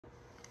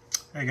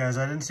Hey guys,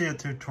 I didn't see a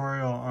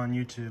tutorial on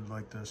YouTube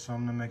like this, so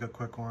I'm gonna make a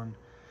quick one.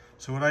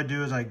 So what I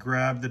do is I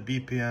grab the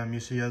BPM. You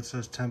see it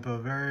says tempo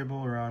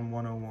variable around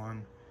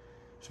 101.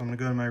 So I'm gonna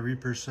go to my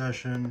Reaper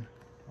session.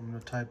 I'm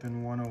gonna type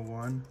in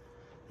 101.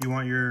 You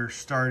want your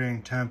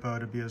starting tempo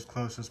to be as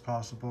close as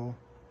possible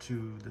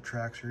to the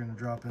tracks you're gonna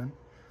drop in.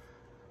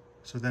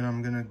 So then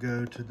I'm gonna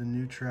go to the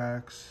new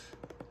tracks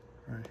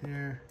right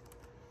here.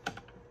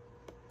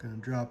 Gonna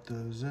drop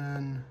those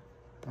in.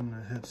 I'm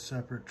gonna hit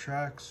separate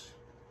tracks.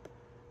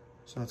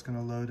 So that's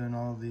gonna load in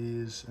all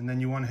these. And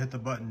then you wanna hit the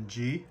button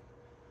G,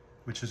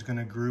 which is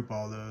gonna group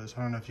all those.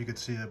 I don't know if you could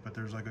see it, but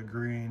there's like a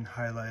green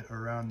highlight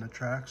around the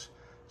tracks.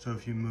 So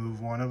if you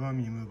move one of them,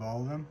 you move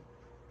all of them.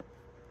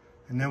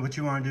 And then what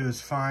you wanna do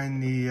is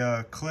find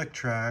the click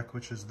track,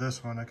 which is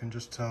this one. I can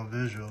just tell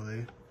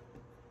visually,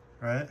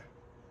 right?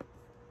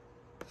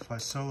 If I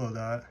solo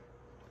that,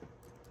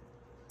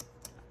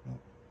 oh,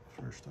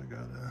 first I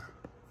gotta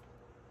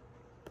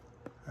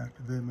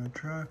activate my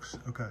tracks.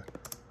 Okay.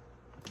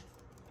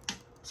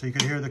 So you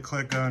can hear the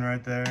click going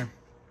right there.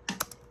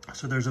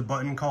 So there's a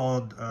button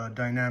called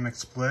dynamic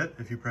split.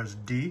 If you press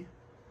D,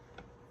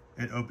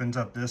 it opens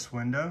up this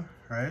window,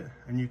 right?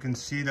 And you can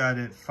see that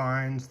it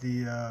finds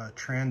the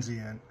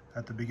transient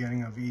at the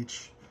beginning of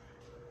each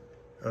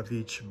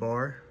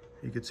bar.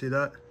 You can see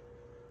that.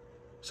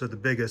 So the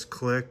biggest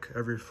click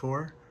every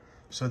 4.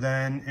 So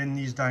then in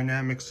these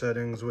dynamic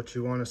settings, what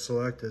you want to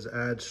select is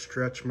add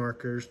stretch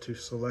markers to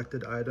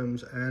selected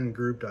items and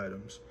grouped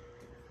items.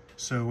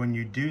 So when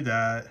you do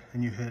that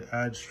and you hit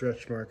add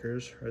stretch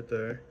markers right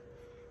there,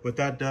 what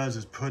that does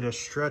is put a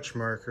stretch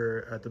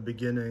marker at the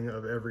beginning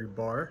of every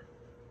bar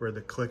where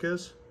the click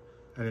is,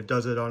 and it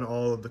does it on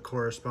all of the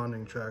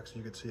corresponding tracks.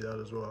 You can see that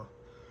as well.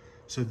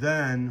 So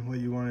then what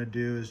you want to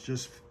do is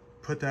just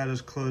put that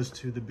as close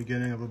to the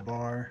beginning of a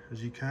bar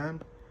as you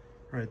can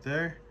right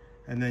there,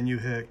 and then you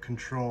hit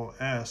Control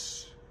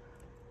S.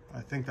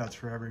 I think that's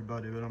for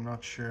everybody, but I'm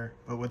not sure.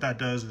 But what that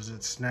does is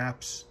it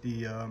snaps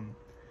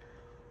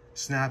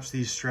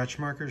these stretch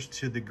markers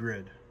to the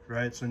grid,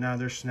 right? So now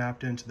they're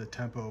snapped into the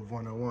tempo of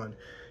 101.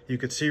 You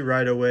could see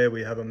right away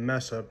we have a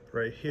mess up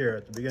right here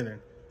at the beginning.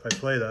 If I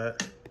play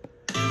that,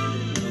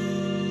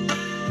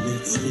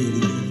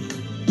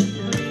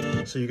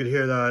 so you could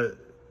hear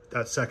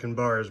that second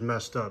bar is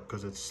messed up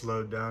because it's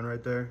slowed down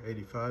right there,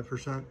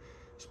 85%.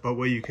 But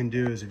what you can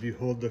do is if you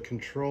hold the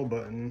control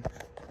button,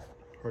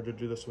 hard to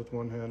do this with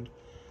one hand.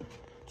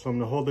 So I'm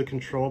gonna hold the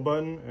control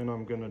button and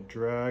I'm gonna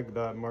drag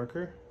that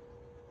marker.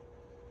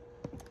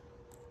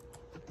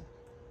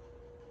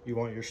 You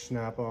want your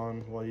snap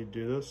on while you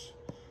do this.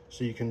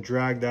 So you can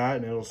drag that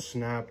and it'll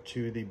snap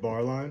to the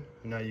bar line.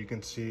 And now you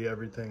can see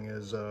everything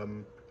is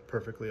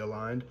perfectly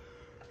aligned.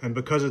 And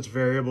because it's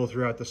variable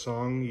throughout the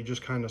song, you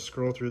just kind of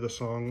scroll through the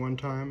song one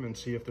time and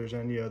see if there's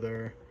any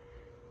other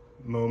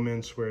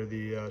moments where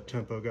the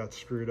tempo got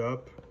screwed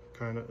up.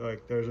 Kind of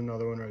like there's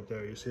another one right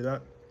there. You see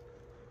that?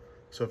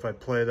 So if I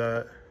play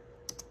that,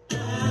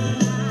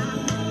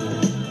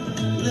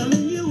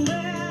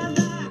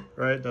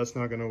 right, that's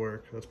not gonna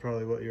work. That's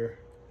probably what you're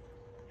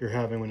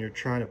having when you're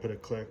trying to put a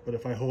click. But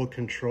if I hold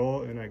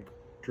control and I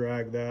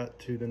drag that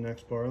to the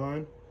next bar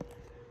line,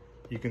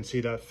 you can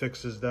see that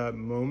fixes that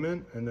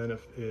moment, and then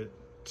if it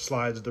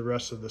slides the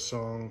rest of the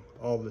song,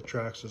 all of the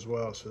tracks as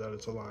well, so that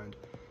it's aligned.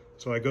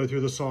 So I go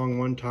through the song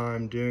one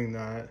time doing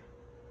that.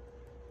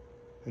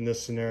 In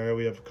this scenario,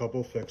 we have a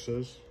couple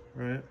fixes,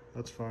 right?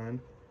 That's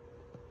fine.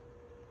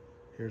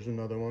 Here's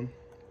another one.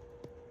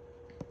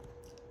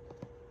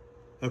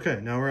 Okay,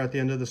 now we're at the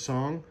end of the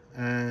song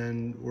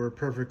and we're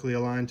perfectly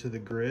aligned to the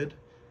grid.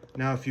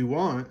 Now, if you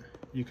want,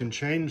 you can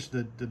change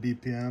the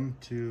BPM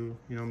to,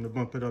 you know, I'm gonna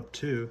bump it up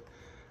 2,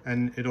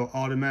 and it'll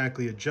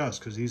automatically adjust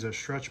because these are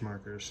stretch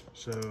markers.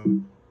 So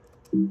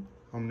I'm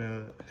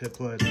gonna hit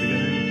play at the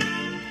beginning.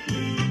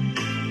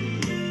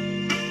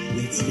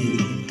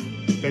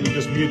 Then you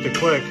just mute the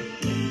click.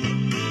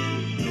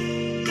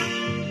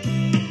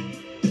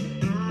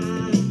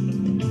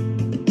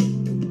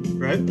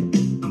 Right?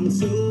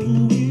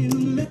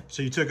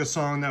 So you took a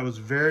song that was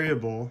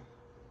variable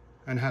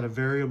and had a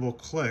variable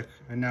click,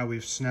 and now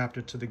we've snapped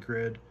it to the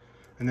grid.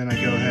 And then I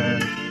go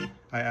ahead,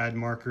 I add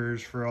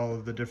markers for all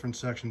of the different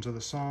sections of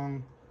the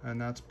song,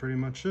 and that's pretty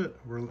much it.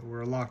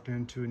 We're locked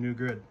into a new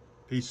grid.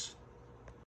 Peace.